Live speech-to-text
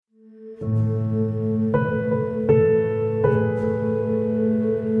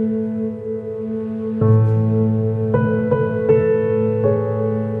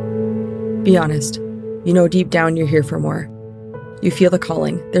Be honest. You know deep down you're here for more. You feel the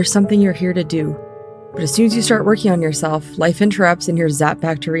calling. There's something you're here to do. But as soon as you start working on yourself, life interrupts and you're zapped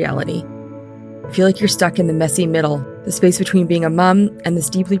back to reality. I feel like you're stuck in the messy middle, the space between being a mom and this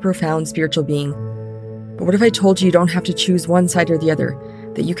deeply profound spiritual being. But what if I told you don't have to choose one side or the other,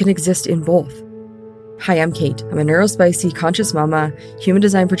 that you can exist in both? Hi, I'm Kate. I'm a neurospicy, conscious mama, human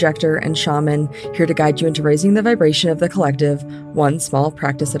design projector, and shaman, here to guide you into raising the vibration of the collective, one small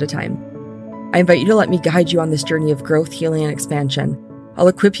practice at a time. I invite you to let me guide you on this journey of growth, healing, and expansion. I'll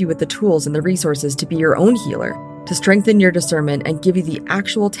equip you with the tools and the resources to be your own healer, to strengthen your discernment and give you the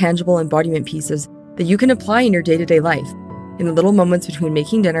actual tangible embodiment pieces that you can apply in your day-to-day life, in the little moments between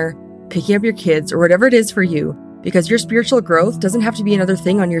making dinner, picking up your kids, or whatever it is for you, because your spiritual growth doesn't have to be another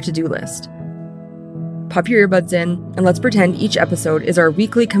thing on your to-do list. Pop your earbuds in, and let's pretend each episode is our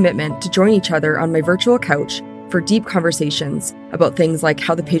weekly commitment to join each other on my virtual couch for deep conversations about things like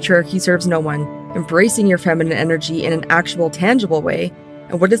how the patriarchy serves no one, embracing your feminine energy in an actual, tangible way,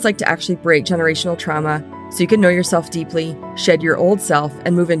 and what it's like to actually break generational trauma so you can know yourself deeply, shed your old self,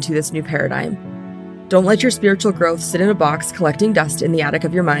 and move into this new paradigm. Don't let your spiritual growth sit in a box collecting dust in the attic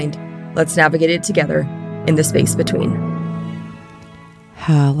of your mind. Let's navigate it together in the space between.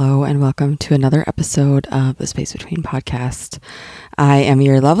 Hello and welcome to another episode of the Space Between podcast. I am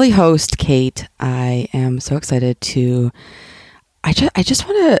your lovely host, Kate. I am so excited to, I just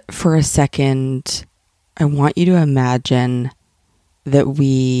want to, for a second, I want you to imagine that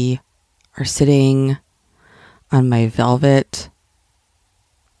we are sitting on my velvet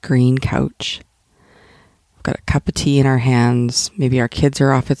green couch. We've got a cup of tea in our hands. Maybe our kids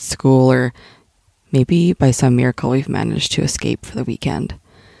are off at school, or maybe by some miracle we've managed to escape for the weekend.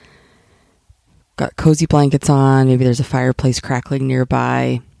 Got cozy blankets on. Maybe there's a fireplace crackling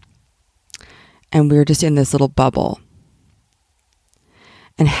nearby. And we're just in this little bubble.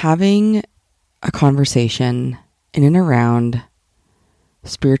 And having a conversation in and around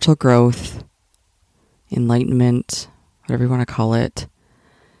spiritual growth, enlightenment, whatever you want to call it,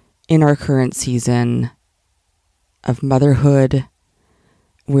 in our current season of motherhood,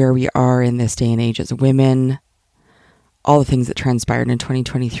 where we are in this day and age as women, all the things that transpired in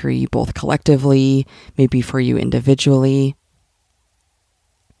 2023, both collectively, maybe for you individually.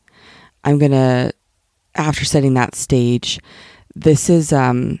 I'm going to, after setting that stage, this is,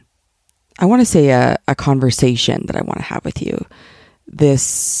 I want to say a conversation that I want to have with you.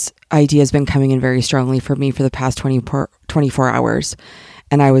 This idea has been coming in very strongly for me for the past 24 hours.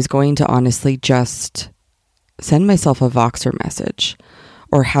 And I was going to honestly just send myself a Voxer message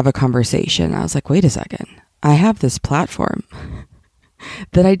or have a conversation. I was like, wait a second. I have this platform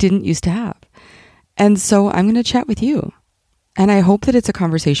that I didn't used to have. And so I'm going to chat with you. And I hope that it's a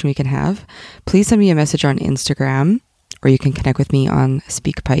conversation we can have. Please send me a message on Instagram, or you can connect with me on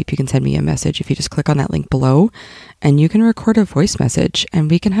SpeakPipe. You can send me a message if you just click on that link below, and you can record a voice message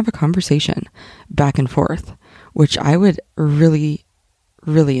and we can have a conversation back and forth, which I would really,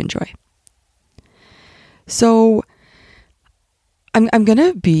 really enjoy. So I'm going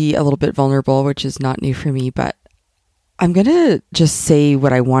to be a little bit vulnerable, which is not new for me, but I'm going to just say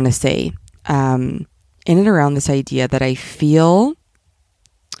what I want to say in and around this idea that I feel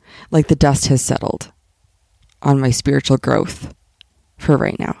like the dust has settled on my spiritual growth for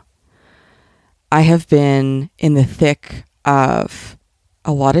right now. I have been in the thick of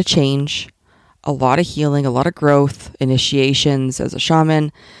a lot of change, a lot of healing, a lot of growth, initiations as a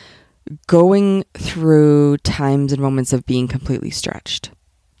shaman, going through times and moments of being completely stretched.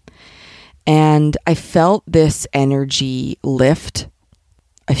 And I felt this energy lift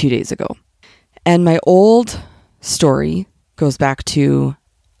a few days ago. And my old story goes back to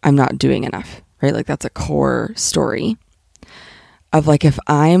I'm not doing enough, right? Like that's a core story of like, if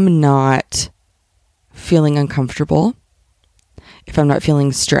I'm not feeling uncomfortable, if I'm not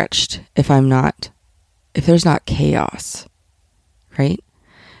feeling stretched, if there's not chaos, right?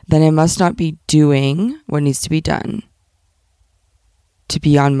 Then I must not be doing what needs to be done to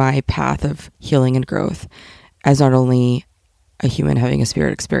be on my path of healing and growth as not only a human having a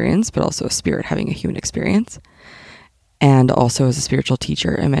spirit experience, but also a spirit having a human experience. And also as a spiritual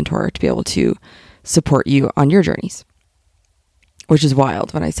teacher and mentor to be able to support you on your journeys, which is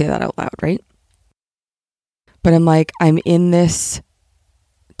wild when I say that out loud, right? But I'm in this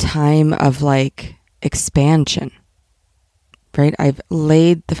time of like expansion. Right? I've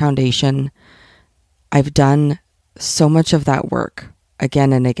laid the foundation. I've done so much of that work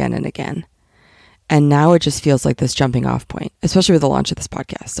again and again and again. And now it just feels like this jumping off point, especially with the launch of this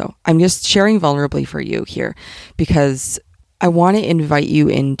podcast. So I'm just sharing vulnerably for you here because I want to invite you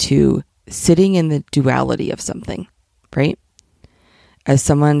into sitting in the duality of something, right? as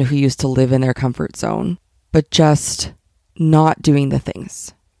someone who used to live in their comfort zone, but just not doing the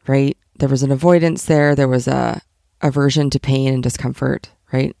things, right? There was an avoidance there. There was a aversion to pain and discomfort,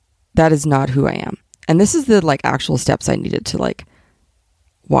 right? That is not who I am. And this is the like actual steps I needed to like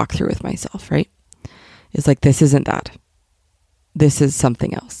walk through with myself, right? It's like, this isn't that. This is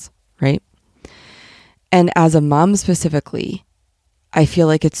something else, right? And as a mom specifically, I feel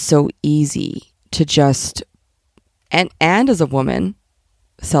like it's so easy to just, and as a woman,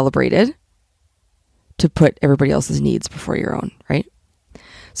 celebrated to put everybody else's needs before your own, right?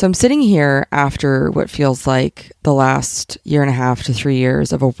 So I'm sitting here after what feels like the last 1.5 to 3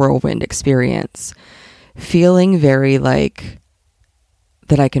 years of a whirlwind experience, feeling very like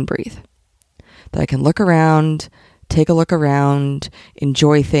that I can breathe, that I can look around, take a look around,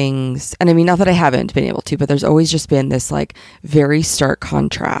 enjoy things. And I mean, not that I haven't been able to, but there's always just been this like very stark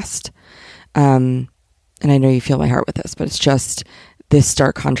contrast. And I know you feel my heart with this, but it's just this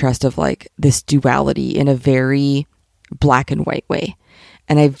stark contrast of like this duality in a very black and white way.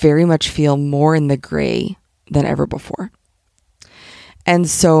 And I very much feel more in the gray than ever before. And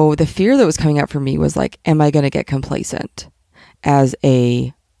so the fear that was coming up for me was like, am I going to get complacent as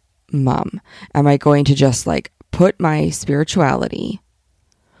a mom? Am I going to just like put my spirituality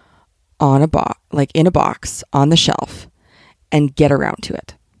on a box, like in a box on the shelf, and get around to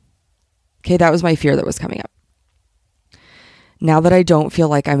it? Okay, that was my fear that was coming up. Now that I don't feel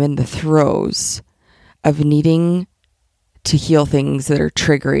like I'm in the throes of needing to heal things that are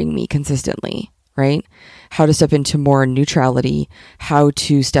triggering me consistently, right? How to step into more neutrality, how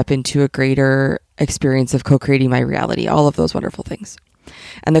to step into a greater experience of co-creating my reality, all of those wonderful things.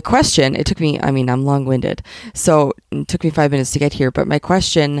 And the question, it took me, I mean, I'm long-winded, so it took me 5 minutes to get here, but my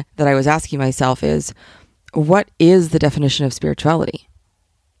question that I was asking myself is, what is the definition of spirituality?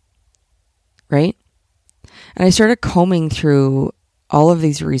 Right? And I started combing through all of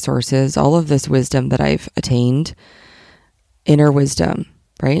these resources, all of this wisdom that I've attained, inner wisdom,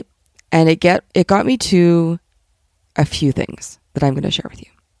 right? And it got me to a few things that I'm going to share with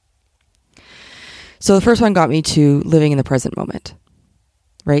you. So the first one got me to living in the present moment,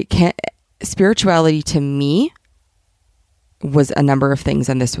 right? Spirituality to me was a number of things,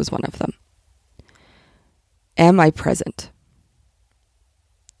 and this was one of them. Am I present?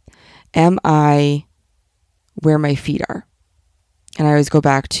 Am I where my feet are? And I always go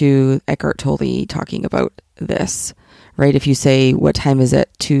back to Eckhart Tolle talking about this, right? If you say, what time is it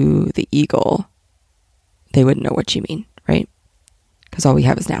to the eagle, they wouldn't know what you mean, right? Because all we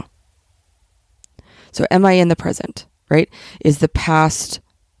have is now. So am I in the present, right? Does the past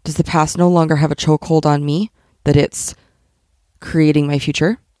no longer have a chokehold on me, that it's creating my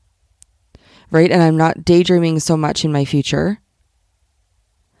future, right? And I'm not daydreaming so much in my future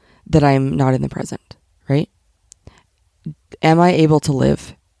that I'm not in the present, right? Am I able to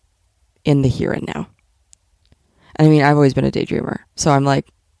live in the here and now? And I mean, I've always been a daydreamer, so I'm like,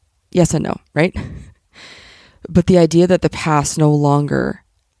 yes and no, right? But the idea that the past no longer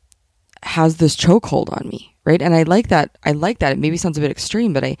has this chokehold on me, right? And I like that. It maybe sounds a bit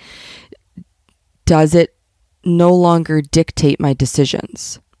extreme, but does it no longer dictate my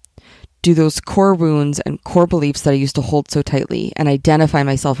decisions? Do those core wounds and core beliefs that I used to hold so tightly and identify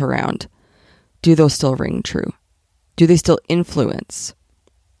myself around, do those still ring true? Do they still influence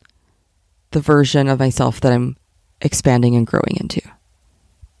the version of myself that I'm expanding and growing into?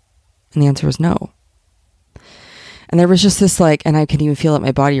 And the answer was no. And there was just this like, and I can even feel it in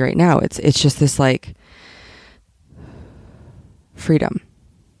my body right now. It's just this like freedom.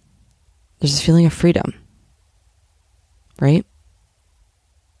 There's this feeling of freedom, right?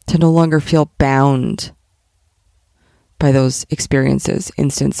 To no longer feel bound by those experiences,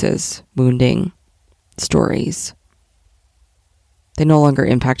 instances, wounding, stories. They no longer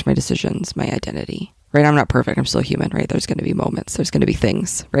impact my decisions, my identity, right? I'm not perfect. I'm still human, right? There's going to be moments. There's going to be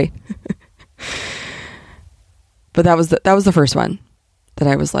things, right? But that was the first one that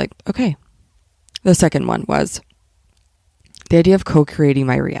I was like, okay. The second one was the idea of co-creating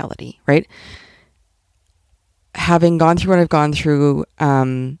my reality, right? Having gone through what I've gone through,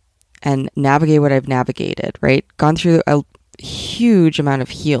 and navigate what I've navigated, right? Gone through a huge amount of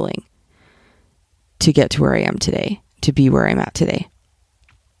healing to get to where I am today, to be where I'm at today.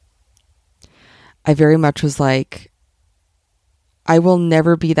 I very much was like, I will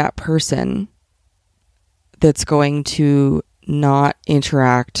never be that person that's going to not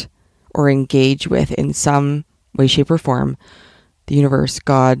interact or engage with, in some way, shape, or form, the universe,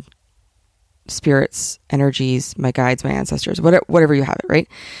 God, spirits, energies, my guides, my ancestors, whatever you have it, right?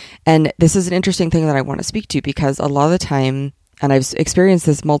 And this is an interesting thing that I want to speak to, because a lot of the time, and I've experienced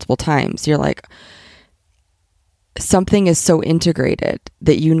this multiple times, you're like, something is so integrated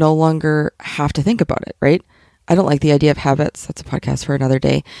that you no longer have to think about it, right? I don't like the idea of habits. That's a podcast for another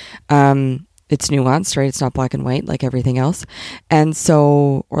day. It's nuanced, right? It's not black and white like everything else. And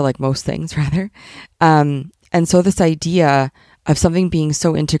so, or like most things rather. And so this idea of something being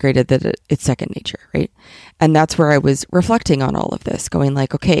so integrated that it's second nature, right? And that's where I was reflecting on all of this, going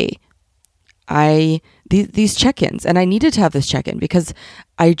like, okay, these check-ins, and I needed to have this check-in because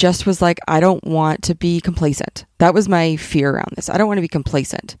I just was like, I don't want to be complacent. That was my fear around this. I don't want to be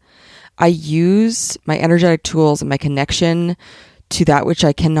complacent. I use my energetic tools and my connection to that which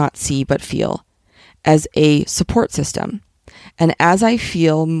I cannot see but feel as a support system. And as I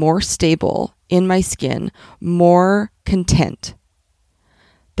feel more stable in my skin, more content,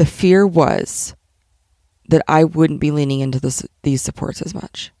 the fear was that I wouldn't be leaning into these supports as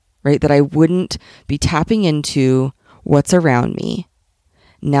much, right? That I wouldn't be tapping into what's around me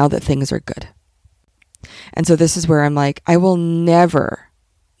now that things are good. And so this is where I'm like, I will never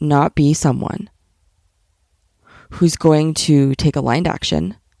not be someone who's going to take aligned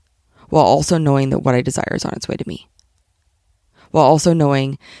action while also knowing that what I desire is on its way to me. While also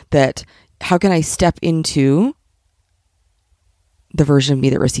knowing that how can I step into the version of me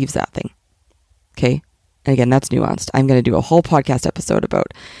that receives that thing? Okay. And again, that's nuanced. I'm going to do a whole podcast episode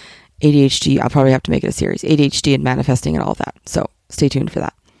about ADHD. I'll probably have to make it a series, ADHD and manifesting and all of that. So stay tuned for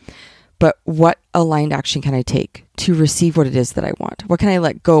that. But what aligned action can I take to receive what it is that I want? What can I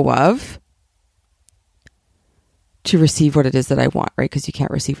let go of to receive what it is that I want, right? Because you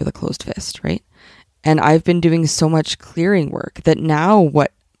can't receive with a closed fist, right? And I've been doing so much clearing work that now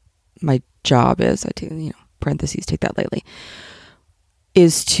what my job is, I take, parentheses, take that lightly,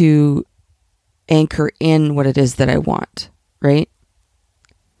 is to anchor in what it is that I want, right?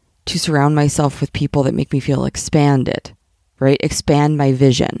 To surround myself with people that make me feel expanded, right? Expand my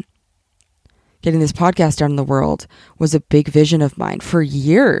vision. Getting this podcast out in the world was a big vision of mine for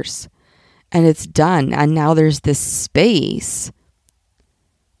years, and it's done. And now there's this space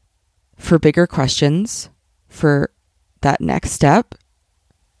for bigger questions, for that next step,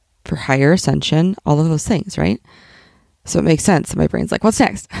 for higher ascension, all of those things, right? So it makes sense. My brain's like, what's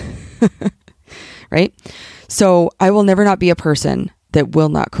next? Right? So I will never not be a person that will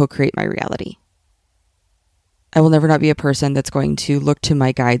not co-create my reality. I will never not be a person that's going to look to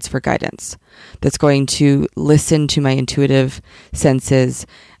my guides for guidance, that's going to listen to my intuitive senses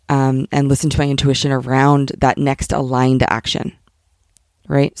and listen to my intuition around that next aligned action,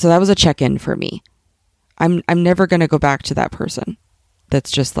 right? So that was a check-in for me. I'm never going to go back to that person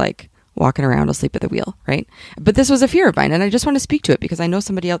that's just like walking around asleep at the wheel, right? But this was a fear of mine, and I just want to speak to it because I know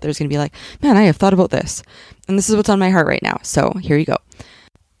somebody out there is going to be like, man, I have thought about this, and this is what's on my heart right now. So here you go.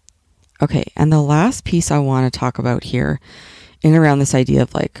 Okay, and the last piece I want to talk about here in around this idea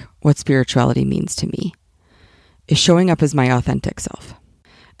of like what spirituality means to me is showing up as my authentic self.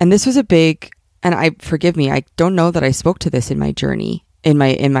 And this was a big, and forgive me, I don't know that I spoke to this in my journey, in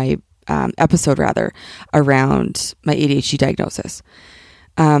my episode rather, around my ADHD diagnosis.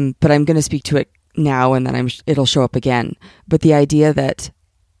 But I'm going to speak to it now, and then it'll show up again. But the idea that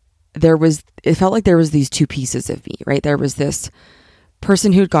it felt like there was these two pieces of me, right? There was this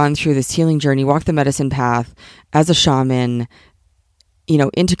person who'd gone through this healing journey, walked the medicine path as a shaman,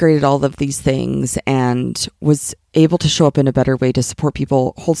 integrated all of these things and was able to show up in a better way to support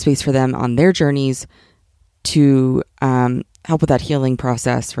people, hold space for them on their journeys to help with that healing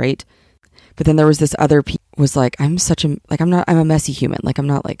process, right? But then there was this other piece was like, I'm a messy human. Like, I'm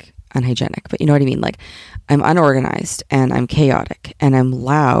not like unhygienic, but you know what I mean? Like, I'm unorganized and I'm chaotic and I'm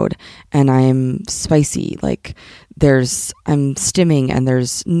loud and I'm spicy. Like I'm stimming and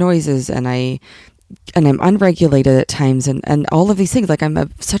there's noises and I'm unregulated at times and all of these things. Like,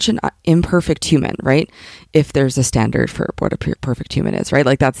 I'm such an imperfect human, right? If there's a standard for what a perfect human is, right?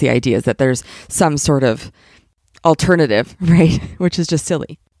 Like, that's the idea, is that there's some sort of alternative, right? Which is just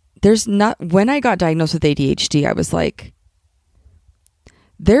silly. When I got diagnosed with ADHD, I was like,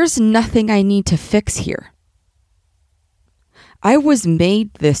 there's nothing I need to fix here. I was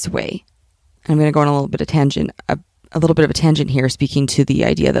made this way. I'm going to go on a little bit of a tangent here, speaking to the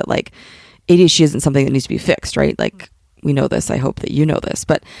idea that like ADHD isn't something that needs to be fixed, right? Like, we know this. I hope that you know this,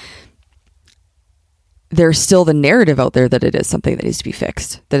 but there's still the narrative out there that it is something that needs to be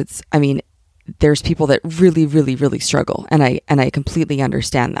fixed. There's people that really, really, really struggle. And I completely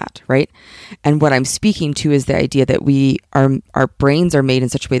understand that, right? And what I'm speaking to is the idea that our brains are made in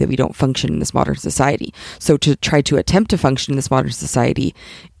such a way that we don't function in this modern society. So to try to attempt to function in this modern society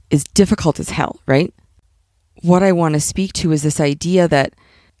is difficult as hell, right? What I want to speak to is this idea that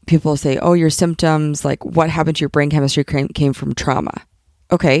people say, oh, your symptoms, like what happened to your brain chemistry came from trauma.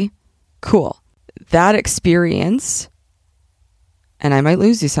 Okay, cool. that experience, and I might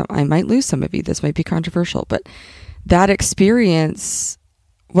lose some of you, this might be controversial, but that experience,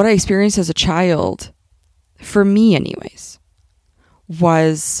 what I experienced as a child, for me anyways,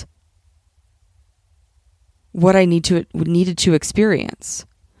 was what I needed to experience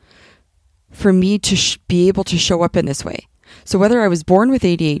for me to be able to show up in this way. So whether I was born with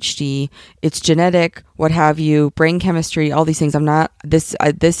ADHD, it's genetic, what have you, brain chemistry, all these things,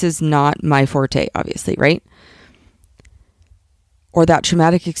 this is not my forte, obviously, right? Or that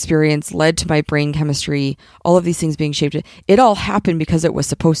traumatic experience led to my brain chemistry, all of these things being shaped. It all happened because it was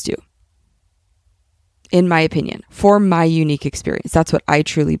supposed to, in my opinion, for my unique experience. That's what I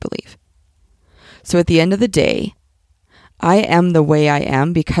truly believe. So at the end of the day, I am the way I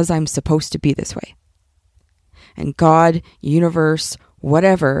am because I'm supposed to be this way. And God, universe,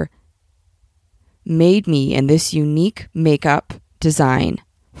 whatever, made me in this unique makeup design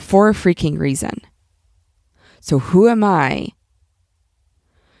for a freaking reason. So who am I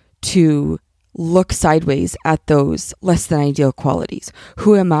to look sideways at those less than ideal qualities?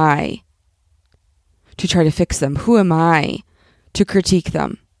 Who am I to try to fix them? Who am I to critique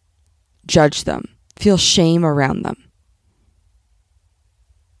them, judge them, feel shame around them?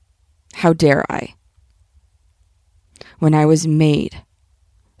 How dare I? When I was made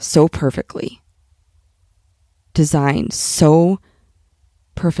so perfectly, designed so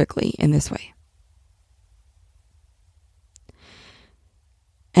perfectly in this way.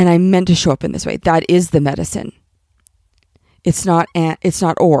 And I'm meant to show up in this way. That is the medicine. It's not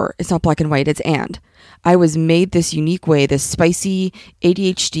or, it's not black and white, it's and. I was made this unique way, this spicy,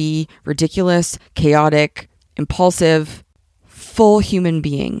 ADHD, ridiculous, chaotic, impulsive, full human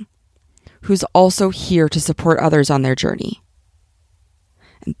being who's also here to support others on their journey.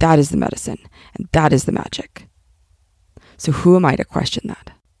 And that is the medicine, and that is the magic. So who am I to question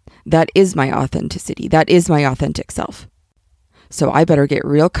that? That is my authenticity. That is my authentic self. So I better get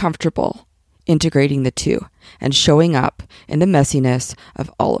real comfortable integrating the two and showing up in the messiness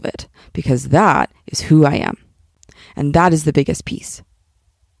of all of it, because that is who I am. And that is the biggest piece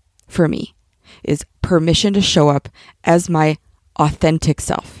for me, is permission to show up as my authentic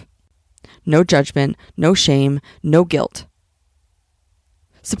self. No judgment, no shame, no guilt.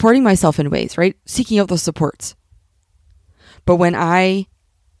 Supporting myself in ways, right? Seeking out those supports. But when I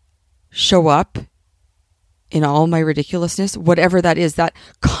show up in all my ridiculousness, whatever that is, that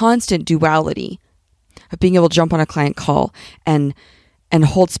constant duality of being able to jump on a client call and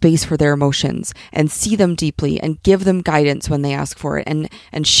hold space for their emotions and see them deeply and give them guidance when they ask for it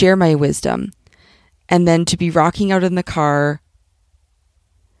and share my wisdom. And then to be rocking out in the car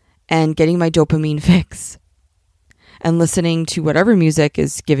and getting my dopamine fix and listening to whatever music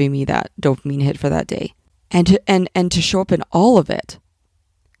is giving me that dopamine hit for that day. And to show up in all of it,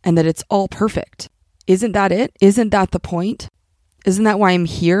 and that it's all perfect. Isn't that it? Isn't that the point? Isn't that why I'm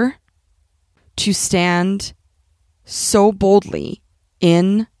here? To stand so boldly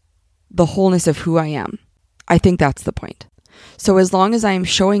in the wholeness of who I am. I think that's the point. So as long as I am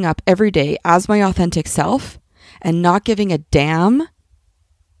showing up every day as my authentic self and not giving a damn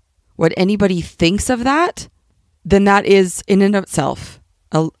what anybody thinks of that, then that is in and of itself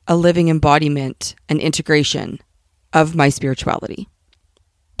a living embodiment and integration of my spirituality.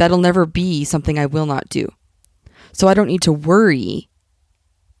 That'll never be something I will not do. So I don't need to worry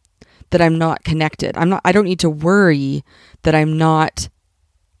that I'm not connected. I don't need to worry that I'm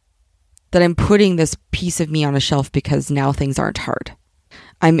putting this piece of me on a shelf because now things aren't hard.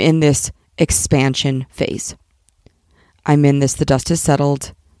 I'm in this expansion phase. I'm in this, the dust has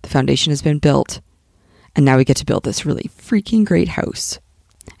settled, the foundation has been built, and now we get to build this really freaking great house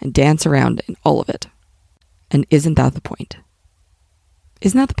and dance around in all of it. And isn't that the point?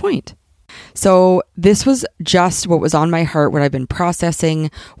 Isn't that the point? So this was just what was on my heart, what I've been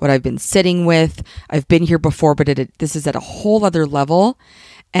processing, what I've been sitting with. I've been here before, but this is at a whole other level.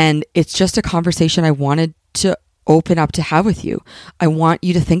 And it's just a conversation I wanted to open up to have with you. I want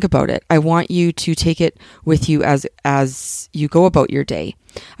you to think about it. I want you to take it with you as you go about your day.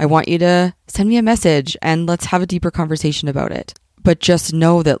 I want you to send me a message and let's have a deeper conversation about it. But just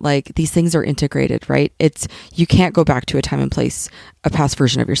know that like these things are integrated, right? You can't go back to a time and place, a past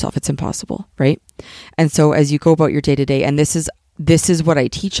version of yourself. It's impossible, right? And so as you go about your day to day, and this is what I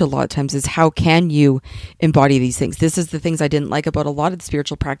teach a lot of times, is how can you embody these things? This is the things I didn't like about a lot of the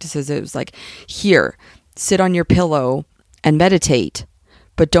spiritual practices. It was like, here, sit on your pillow and meditate,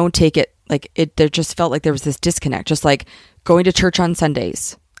 but don't take it like it. There just felt like there was this disconnect, just like going to church on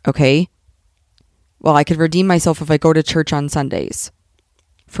Sundays. Okay. Well, I could redeem myself if I go to church on Sundays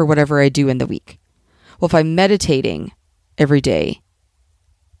for whatever I do in the week. Well, if I'm meditating every day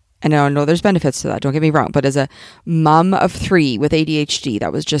And I know there's benefits to that, don't get me wrong, but as a mom of 3 with ADHD,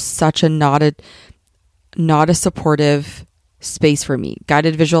 that was just such a not a supportive space for me.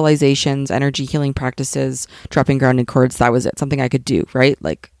 Guided visualizations, energy healing practices, dropping grounding cords, that was it. Something I could do, right?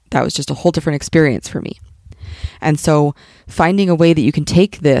 Like that was just a whole different experience for me. And so finding a way that you can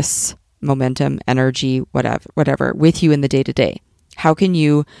take this momentum, energy, whatever with you in the day to day. How can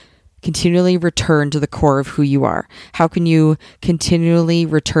you continually return to the core of who you are? How can you continually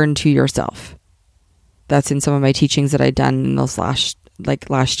return to yourself? That's in some of my teachings that I've done in those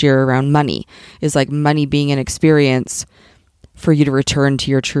last year around money, is like money being an experience for you to return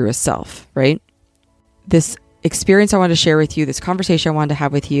to your truest self, right? This experience I want to share with you, this conversation I wanted to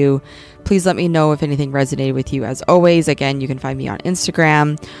have with you, please let me know if anything resonated with you. As always, again, you can find me on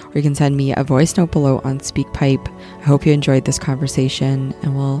Instagram, or you can send me a voice note below on SpeakPipe. I hope you enjoyed this conversation,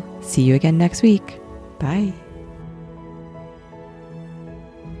 and we'll see you again next week. Bye.